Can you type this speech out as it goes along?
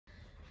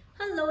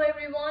Hello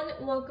everyone,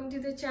 welcome to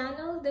the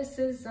channel. This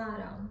is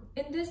Zara.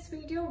 In this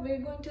video, we're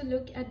going to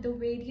look at the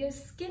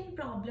various skin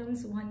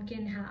problems one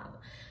can have.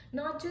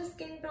 Not just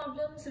skin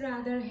problems,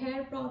 rather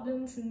hair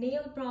problems,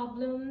 nail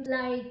problems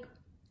like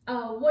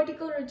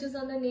vertical ridges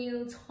on the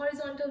nails,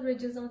 horizontal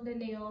ridges on the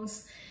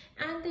nails,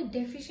 and the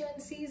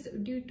deficiencies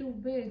due to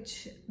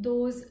which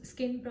those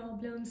skin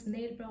problems,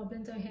 nail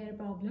problems or hair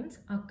problems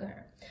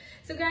occur.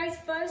 So guys,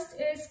 first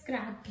is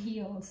cracked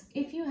heels.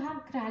 If you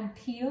have cracked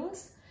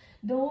heels,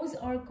 those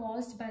are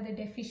caused by the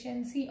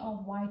deficiency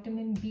of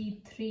vitamin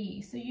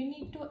B3. So you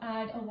need to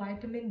add a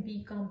vitamin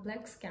B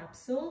complex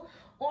capsule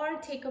or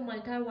take a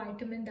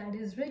multivitamin that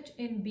is rich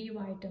in B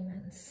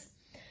vitamins.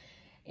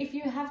 If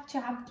you have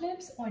chapped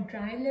lips or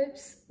dry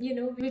lips,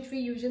 which we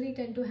usually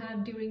tend to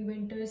have during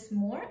winters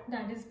more,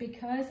 that is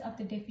because of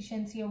the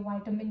deficiency of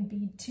vitamin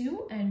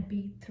B2 and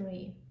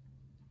B3.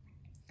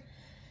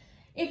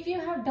 If you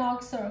have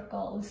dark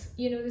circles,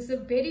 this is a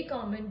very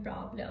common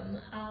problem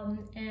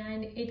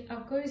and it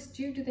occurs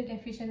due to the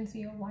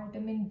deficiency of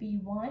vitamin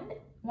B1,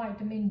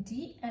 vitamin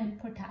D and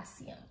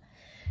potassium.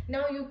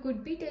 Now you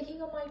could be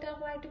taking a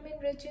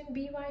multivitamin rich in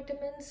B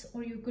vitamins,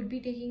 or you could be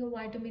taking a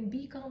vitamin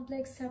B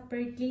complex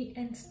separately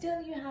and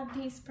still you have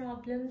these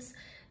problems.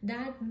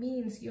 That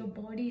means your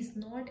body is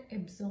not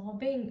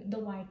absorbing the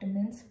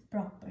vitamins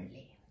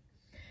properly.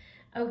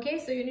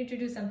 Okay, so you need to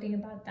do something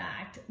about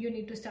that. You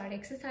need to start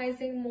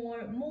exercising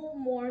more, move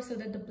more so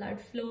that the blood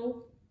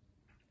flow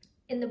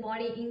in the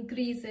body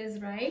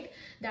increases, right?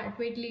 That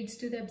way it leads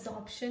to the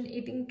absorption.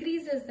 It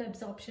increases the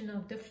absorption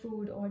of the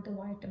food or the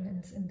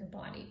vitamins in the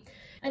body.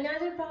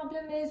 Another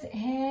problem is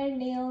hair,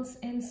 nails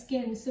and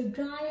skin. So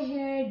dry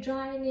hair,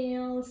 dry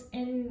nails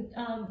and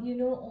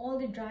all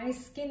the dry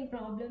skin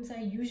problems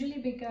are usually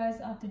because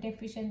of the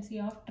deficiency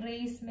of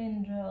trace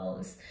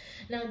minerals.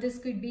 Now this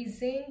could be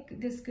zinc,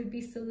 this could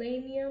be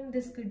selenium,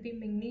 this could be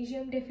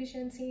magnesium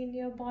deficiency in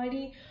your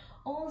body.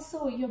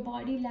 Also, your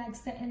body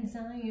lacks the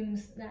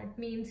enzymes. That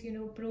means,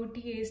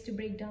 protease to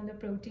break down the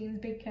proteins,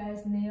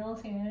 because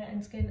nails, hair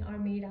and skin are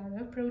made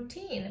out of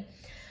protein.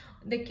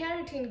 The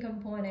keratin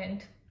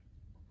component,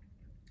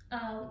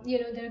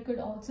 there could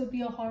also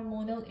be a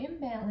hormonal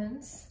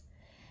imbalance,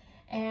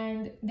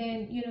 and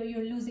then,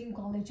 you're losing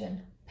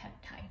collagen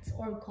peptides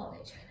or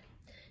collagen.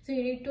 So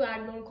you need to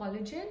add more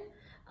collagen.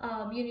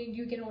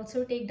 You can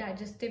also take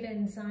digestive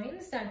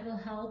enzymes that will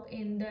help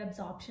in the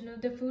absorption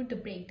of the food, the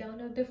breakdown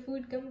of the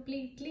food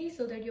completely,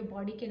 so that your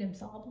body can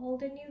absorb all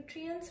the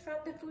nutrients from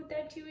the food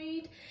that you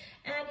eat.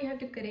 And you have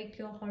to correct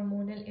your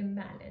hormonal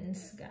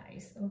imbalance,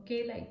 guys.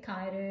 Okay, like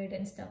thyroid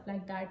and stuff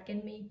like that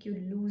can make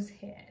you lose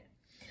hair.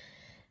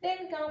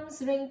 Then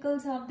comes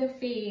wrinkles of the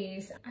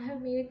face. I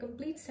have made a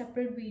complete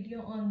separate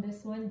video on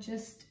this one,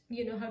 just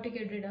how to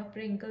get rid of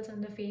wrinkles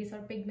on the face or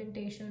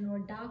pigmentation or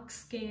dark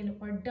skin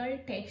or dull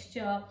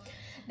texture.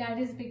 That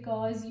is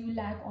because you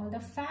lack all the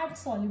fat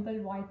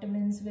soluble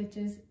vitamins, which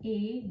is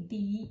A,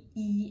 D,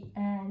 E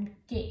and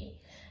K.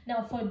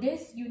 Now for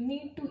this, you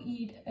need to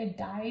eat a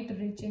diet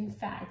rich in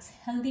fats,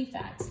 healthy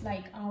fats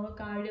like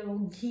avocado,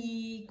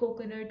 ghee,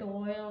 coconut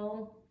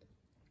oil,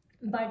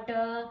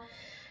 butter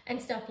and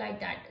stuff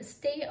like that.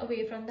 Stay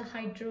away from the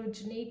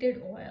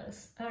hydrogenated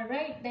oils. All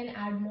right, then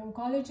add more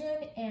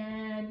collagen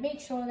and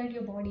make sure that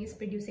your body is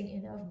producing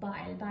enough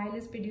bile. Bile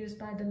is produced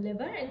by the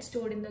liver and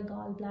stored in the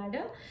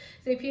gallbladder.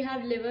 So if you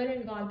have liver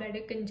and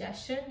gallbladder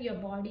congestion, your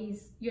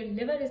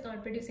liver is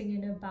not producing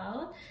enough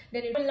bile,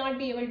 then it will not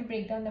be able to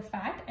break down the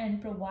fat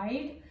and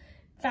provide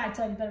fat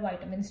soluble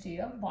vitamins to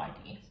your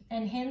body,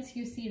 and hence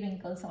you see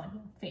wrinkles on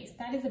your face.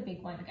 That is a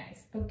big one,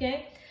 guys.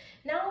 Okay,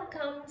 now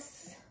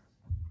comes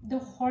the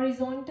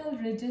horizontal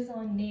ridges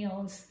on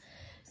nails.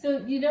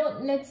 So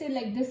let's say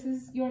like this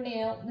is your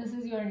nail, this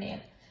is your nail.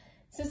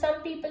 So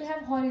some people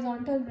have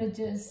horizontal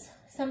ridges,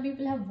 some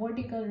people have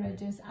vertical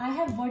ridges. I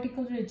have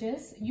vertical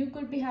ridges, you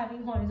could be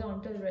having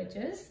horizontal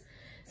ridges.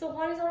 So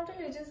horizontal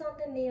ridges on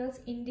the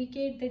nails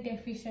indicate the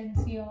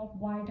deficiency of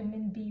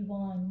vitamin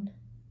B1.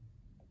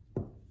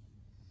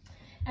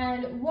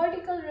 And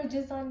vertical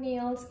ridges on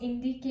nails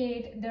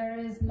indicate there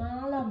is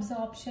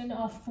malabsorption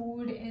of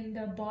food in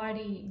the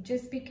body.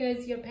 Just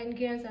because your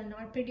pancreas are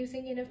not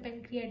producing enough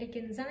pancreatic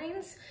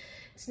enzymes,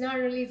 it's not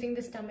releasing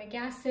the stomach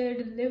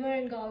acid, liver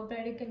and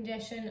gallbladder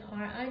congestion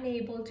are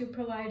unable to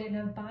provide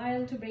enough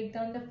bile to break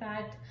down the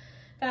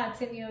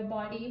fats in your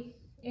body,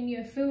 in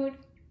your food.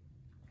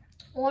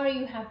 Or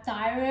you have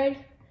thyroid,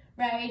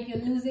 right? You're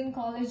losing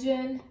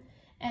collagen,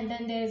 and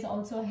then there's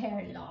also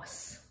hair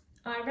loss.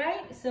 All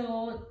right,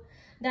 so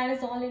that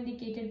is all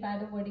indicated by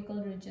the vertical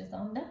ridges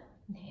on the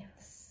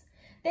nails.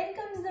 Then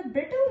comes the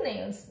brittle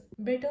nails.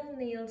 Brittle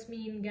nails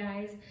mean,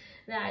 guys,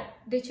 that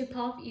they chip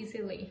off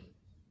easily.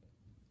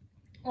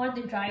 Or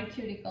the dry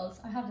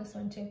cuticles. I have this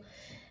one too.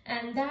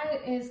 And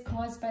that is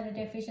caused by the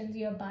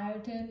deficiency of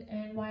biotin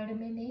and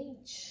vitamin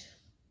H.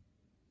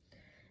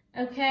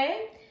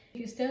 Okay?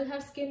 If you still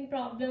have skin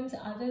problems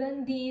other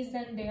than these,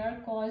 then they are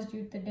caused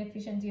due to the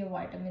deficiency of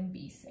vitamin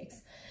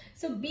B6.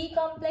 So B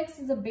complex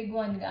is a big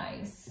one,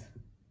 guys.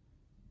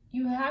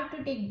 You have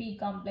to take B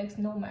complex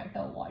no matter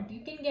what.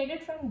 You can get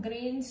it from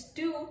grains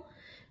too,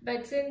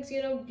 But since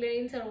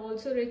grains are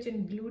also rich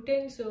in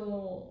gluten,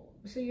 so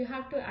you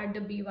have to add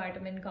the B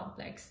vitamin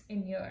complex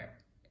in your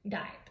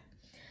diet.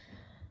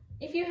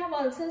 If you have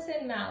ulcers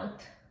in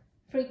mouth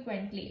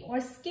frequently, or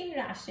skin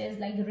rashes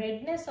like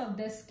redness of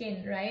the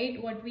skin,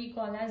 right, what we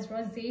call as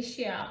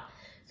rosacea,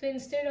 so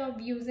instead of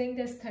using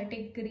the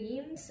aesthetic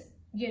creams,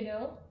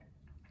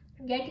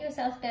 get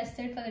yourself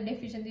tested for the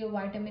deficiency of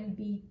vitamin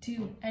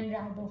B2 and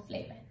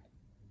riboflavin.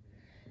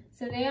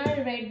 So their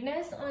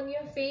redness on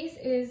your face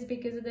is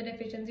because of the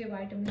deficiency of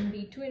vitamin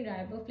B2 and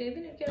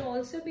riboflavin. It can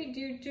also be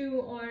due to,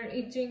 or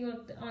itching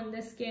on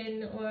the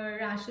skin or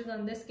rashes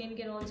on the skin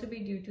can also be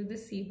due to the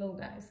SIBO,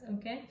 guys,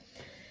 okay?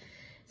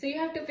 So you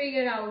have to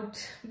figure out,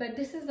 but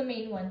this is the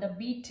main one, the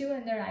B2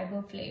 and the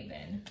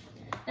riboflavin.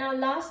 Now,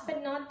 last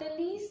but not the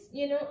least,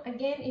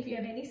 again, if you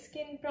have any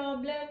skin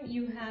problem,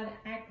 you have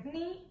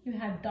acne, you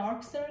have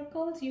dark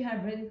circles, you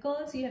have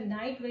wrinkles, you have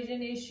night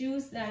vision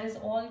issues, that is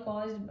all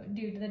caused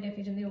due to the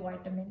deficiency of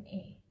vitamin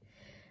A.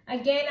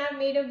 Again, I've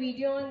made a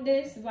video on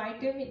this,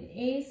 vitamin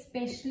A,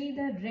 especially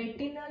the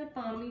retinol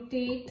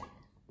palmitate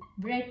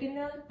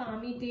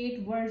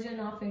version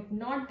of it,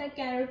 not the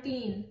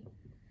carotene,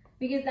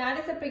 because that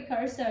is a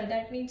precursor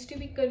that needs to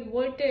be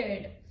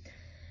converted.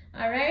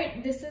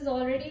 Alright, this is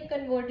already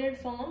converted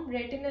form,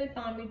 retinol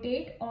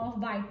palmitate of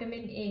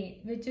vitamin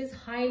A, which is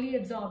highly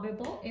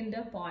absorbable in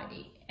the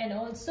body. And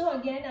also,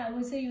 again, I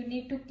would say you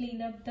need to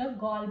clean up the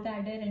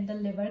gallbladder and the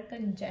liver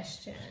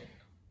congestion.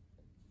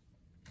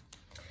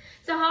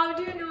 So how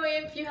do you know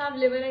if you have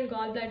liver and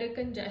gallbladder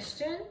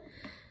congestion?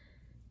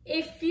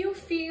 If you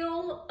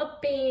feel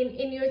a pain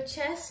in your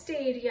chest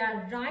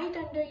area right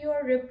under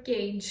your rib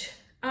cage,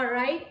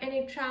 alright, and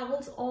it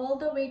travels all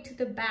the way to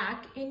the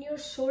back in your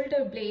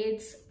shoulder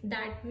blades,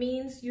 that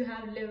means you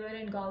have liver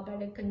and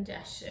gallbladder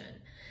congestion.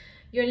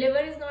 Your liver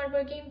is not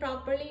working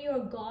properly, your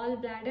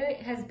gallbladder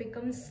has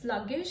become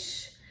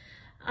sluggish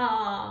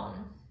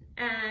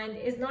and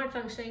is not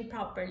functioning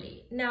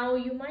properly. Now,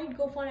 you might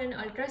go for an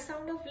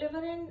ultrasound of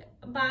liver and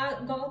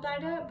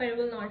gallbladder, but it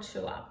will not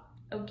show up,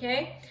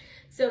 okay?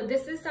 So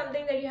this is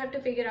something that you have to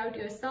figure out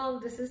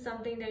yourself. This is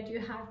something that you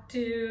have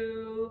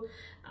to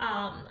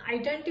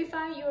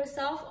identify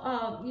yourself,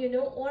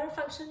 or a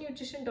functional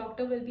nutrition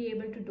doctor will be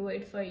able to do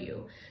it for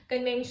you.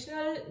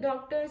 Conventional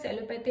doctors,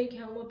 allopathic,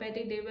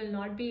 homeopathic, they will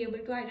not be able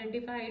to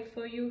identify it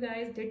for you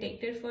guys,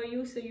 detect it for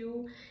you. So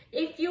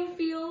if you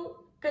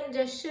feel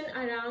congestion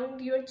around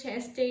your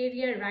chest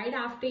area right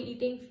after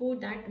eating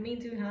food, that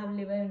means you have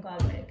liver and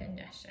gallbladder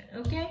congestion,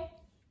 okay?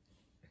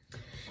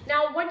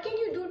 Now, what can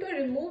you do to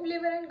remove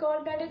liver and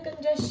gallbladder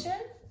congestion?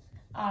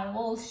 I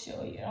will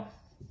show you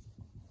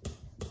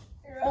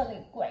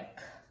really quick.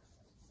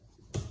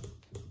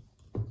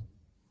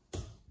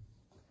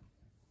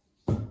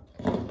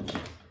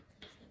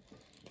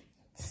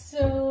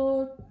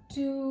 So,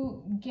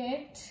 to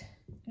get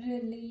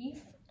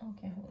relief,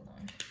 okay, hold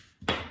on.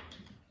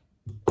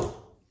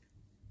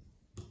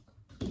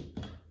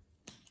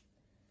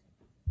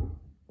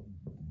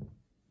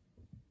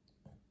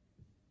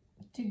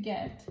 To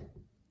get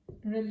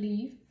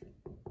relief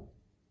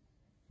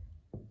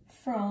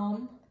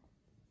from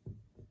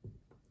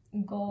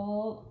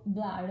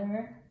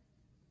gallbladder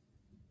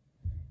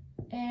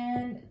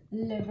and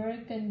liver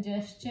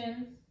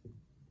congestion,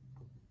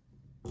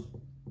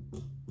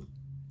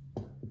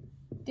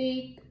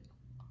 take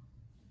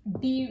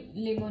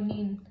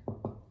D-limonene.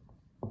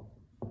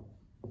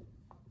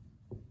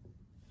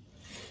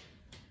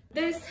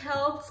 This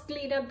helps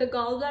clean up the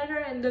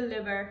gallbladder and the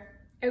liver.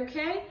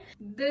 Okay,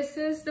 this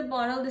is the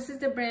bottle, this is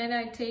the brand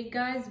I take,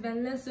 guys,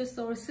 Wellness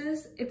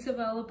Resources. It's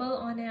available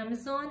on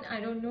Amazon. I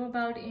don't know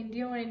about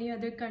India or any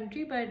other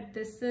country, but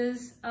this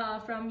is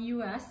from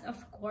US,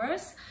 of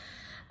course.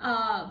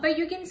 But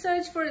you can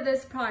search for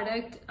this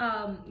product.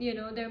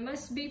 There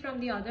must be from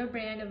the other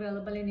brand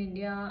available in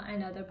India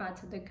and other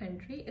parts of the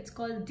country. It's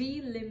called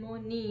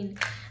D-limonene,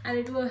 and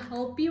it will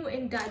help you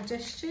in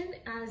digestion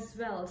as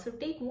well. So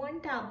take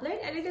 1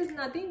 tablet, and it is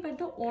nothing but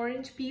the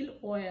orange peel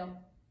oil.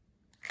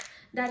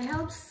 That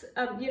helps,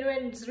 and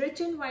it's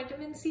rich in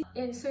vitamin C,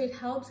 and so it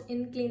helps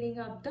in cleaning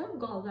up the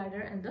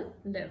gallbladder and the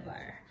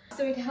liver.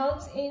 So it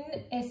helps in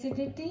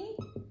acidity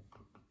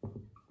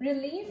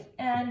relief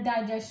and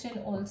digestion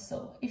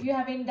also. If you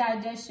have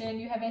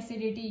indigestion, you have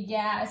acidity,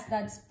 gas,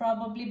 that's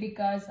probably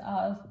because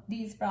of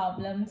these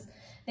problems,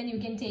 then you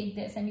can take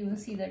this and you will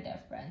see the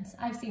difference.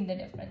 I've seen the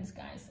difference,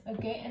 guys,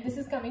 okay? And this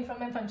is coming from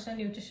a functional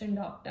nutrition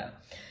doctor.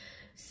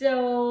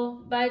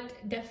 So,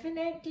 but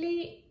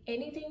definitely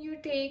anything you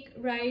take,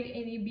 right,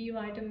 any B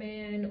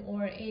vitamin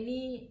or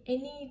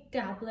any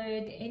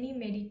tablet, any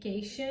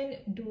medication,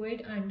 do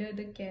it under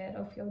the care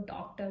of your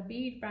doctor,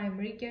 be it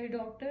primary care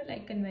doctor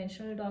like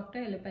conventional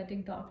doctor,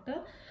 allopathic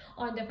doctor,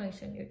 or the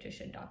functional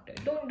nutrition doctor.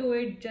 Don't do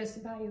it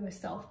just by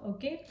yourself,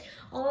 okay?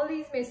 All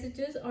these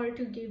messages are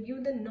to give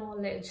you the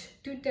knowledge,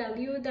 to tell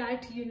you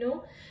that,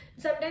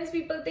 sometimes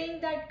people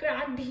think that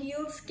cracked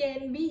heels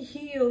can be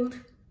healed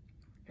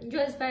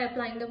just by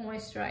applying the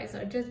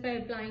moisturizer, just by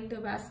applying the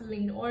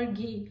Vaseline or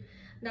ghee.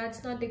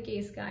 That's not the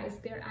case, guys.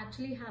 They're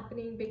actually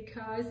happening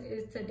because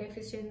it's a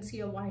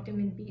deficiency of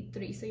vitamin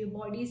B3. So your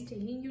body is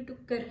telling you to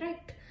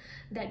correct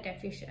that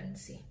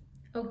deficiency.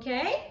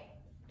 Okay?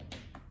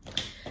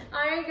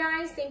 Alright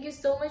guys, thank you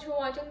so much for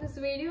watching this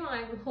video.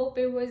 I hope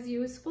it was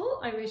useful.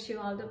 I wish you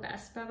all the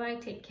best. Bye bye.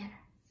 Take care.